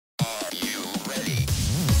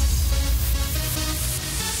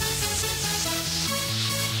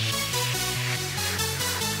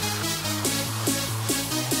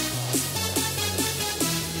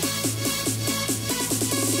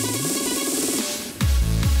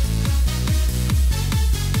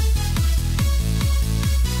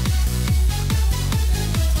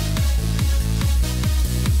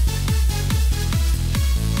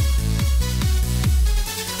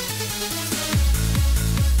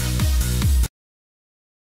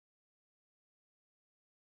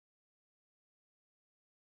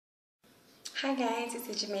Hi guys, it's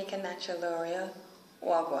the Jamaican Natural L'Oreal.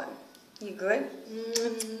 Wagwan. You good?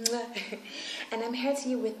 And I'm here to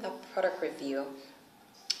you with a product review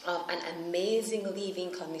of an amazing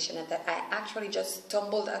leave-in conditioner that I actually just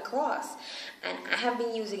stumbled across. And I have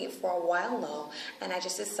been using it for a while now, and I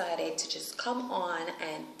just decided to just come on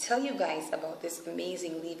and tell you guys about this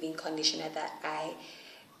amazing leave-in conditioner that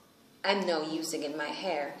I'm now using in my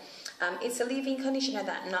hair. It's a leave-in conditioner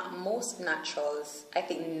that not most naturals I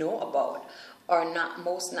think know about, or not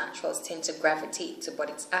most naturals tend to gravitate to, but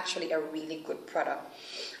it's actually a really good product.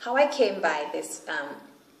 How I came by this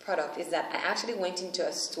product is that I actually went into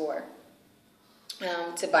a store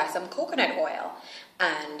to buy some coconut oil,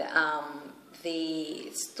 and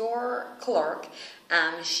the store clerk,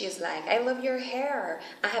 she's like, "I love your hair.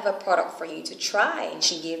 I have a product for you to try." And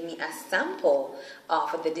she gave me a sample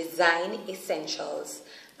of the Design Essentials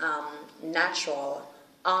Natural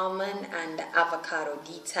Almond and Avocado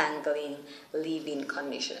Detangling Leave-In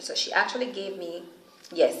Conditioner. So she actually gave me,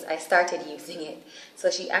 yes, I started using it.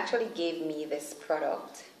 So she actually gave me this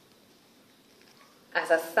product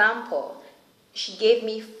as a sample. She gave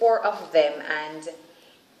me 4 of them, and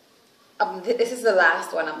this is the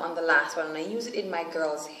last one. I'm on the last one, and I use it in my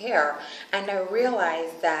girl's hair, and I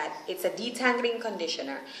realized that it's a detangling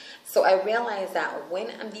conditioner. So I realized that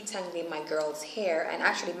when I'm detangling my girl's hair, and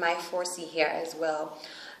actually my 4C hair as well,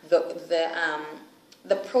 the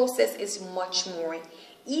process is much more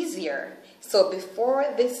easier. So before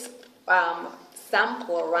this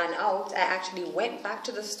sample ran out, I actually went back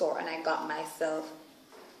to the store and I got myself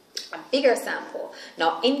a bigger sample.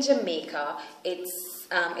 Now in Jamaica, it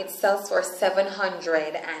sells for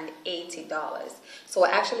 $780. So I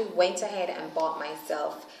actually went ahead and bought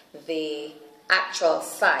myself the actual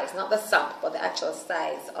size, not the sample, but the actual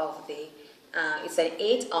size of the, it's an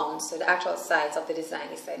 8 ounce, so the actual size of the Design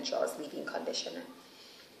Essentials Leave-In Conditioner.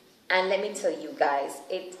 And let me tell you guys,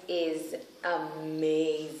 it is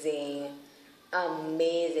amazing,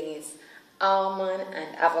 amazing. It's Almond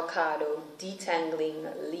and Avocado Detangling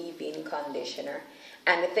Leave-In Conditioner.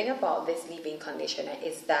 And the thing about this leave-in conditioner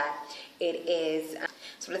is that it is,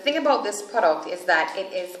 so the thing about this product is that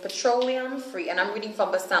it is petroleum free, and I'm reading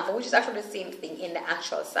from the sample, which is actually the same thing in the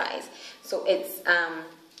actual size. So it's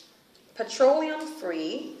petroleum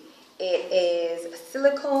free, it is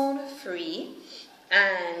silicone free,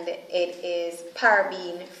 and it is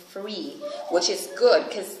paraben free, which is good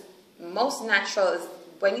because most naturals,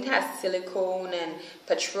 when it has silicone and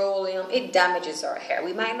petroleum, it damages our hair.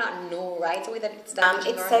 We might not know right away that it's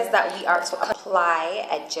damaging our hair. It says that we are to apply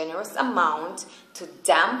a generous amount to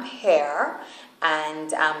damp hair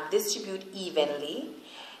and distribute evenly.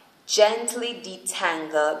 Gently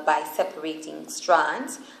detangle by separating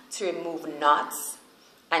strands to remove knots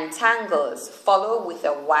and tangles. Follow with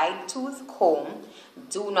a wide tooth comb.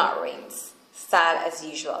 Do not rinse. Style as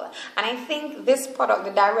usual. And I think this product,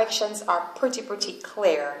 the directions are pretty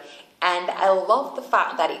clear, and I love the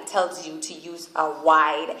fact that it tells you to use a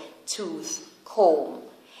wide tooth comb.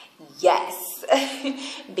 Yes,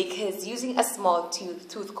 because using a small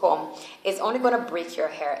tooth comb is only going to break your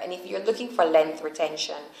hair, and if you're looking for length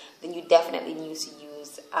retention, then you definitely need to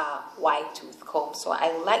use a wide tooth comb. So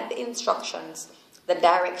I like the instructions, the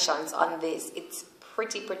directions on this. It's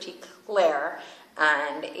pretty clear,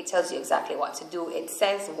 and it tells you exactly what to do. It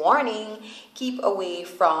says, warning, keep away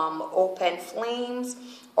from open flames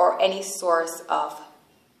or any source of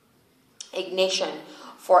ignition.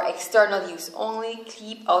 For external use only,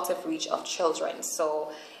 keep out of reach of children.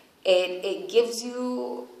 So it gives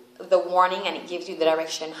you the warning, and it gives you the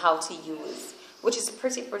direction how to use, which is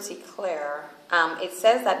pretty clear. It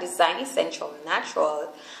says that Design Essential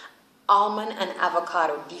Natural Almond and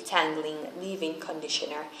Avocado Detangling Leave-In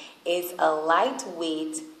Conditioner is a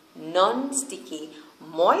lightweight, non-sticky,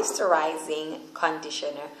 moisturizing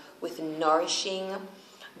conditioner with nourishing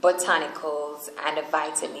botanicals and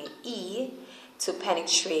vitamin E to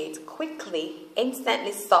penetrate quickly,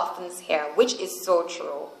 instantly softens hair, which is so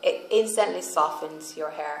true. It instantly softens your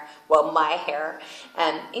hair, well, my hair,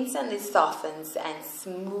 and instantly softens and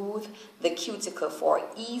smooth the cuticle for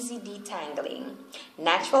easy detangling.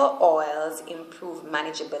 Natural oils improve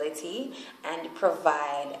manageability and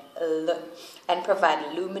provide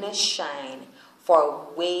luminous shine for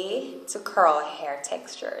wavy to curl hair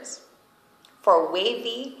textures. For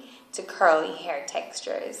wavy to curly hair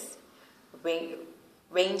textures,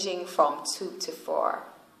 ranging from 2 to 4.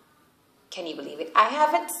 Can you believe it? I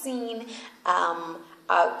haven't seen a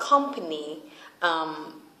company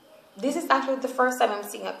this is actually the first time I'm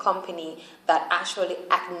seeing a company that actually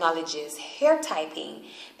acknowledges hair typing,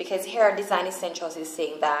 because Hair Design Essentials is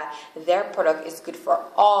saying that their product is good for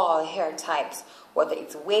all hair types, whether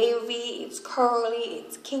it's wavy, it's curly,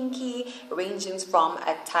 it's kinky, ranging from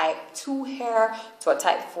a type 2 hair to a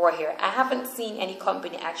type 4 hair. I haven't seen any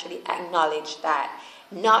company actually acknowledge that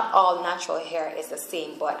not all natural hair is the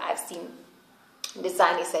same, but I've seen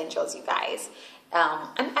Design Essentials, you guys.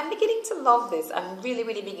 I'm beginning to love this. I'm really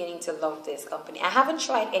beginning to love this company. I haven't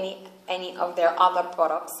tried any of their other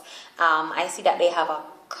products. I see that they have a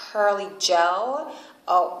curly gel.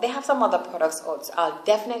 Oh, they have some other products also. I'll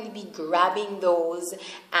definitely be grabbing those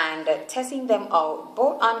and testing them out,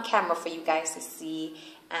 both on camera for you guys to see,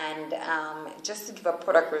 and just to give a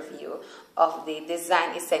product review of the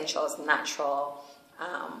Design Essentials natural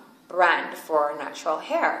brand for natural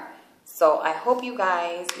hair. So I hope you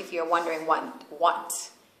guys, if you're wondering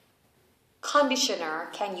what conditioner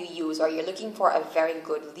can you use, or you're looking for a very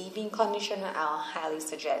good leave-in conditioner, I'll highly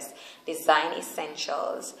suggest Design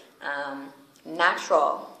Essentials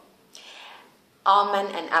natural almond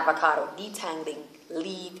and avocado detangling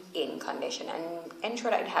leave-in conditioner, and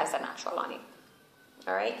ensure that it has a natural on it.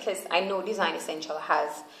 All right, because I know Design Essential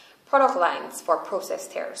has product lines for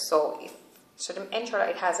processed hair, so ensure that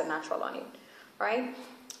it has a natural on it. All right,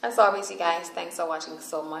 as always, you guys, thanks for watching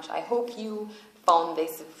so much. I hope you found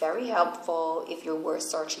this very helpful if you were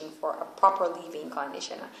searching for a proper leave-in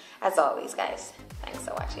conditioner. As always, guys, thanks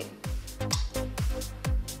for watching.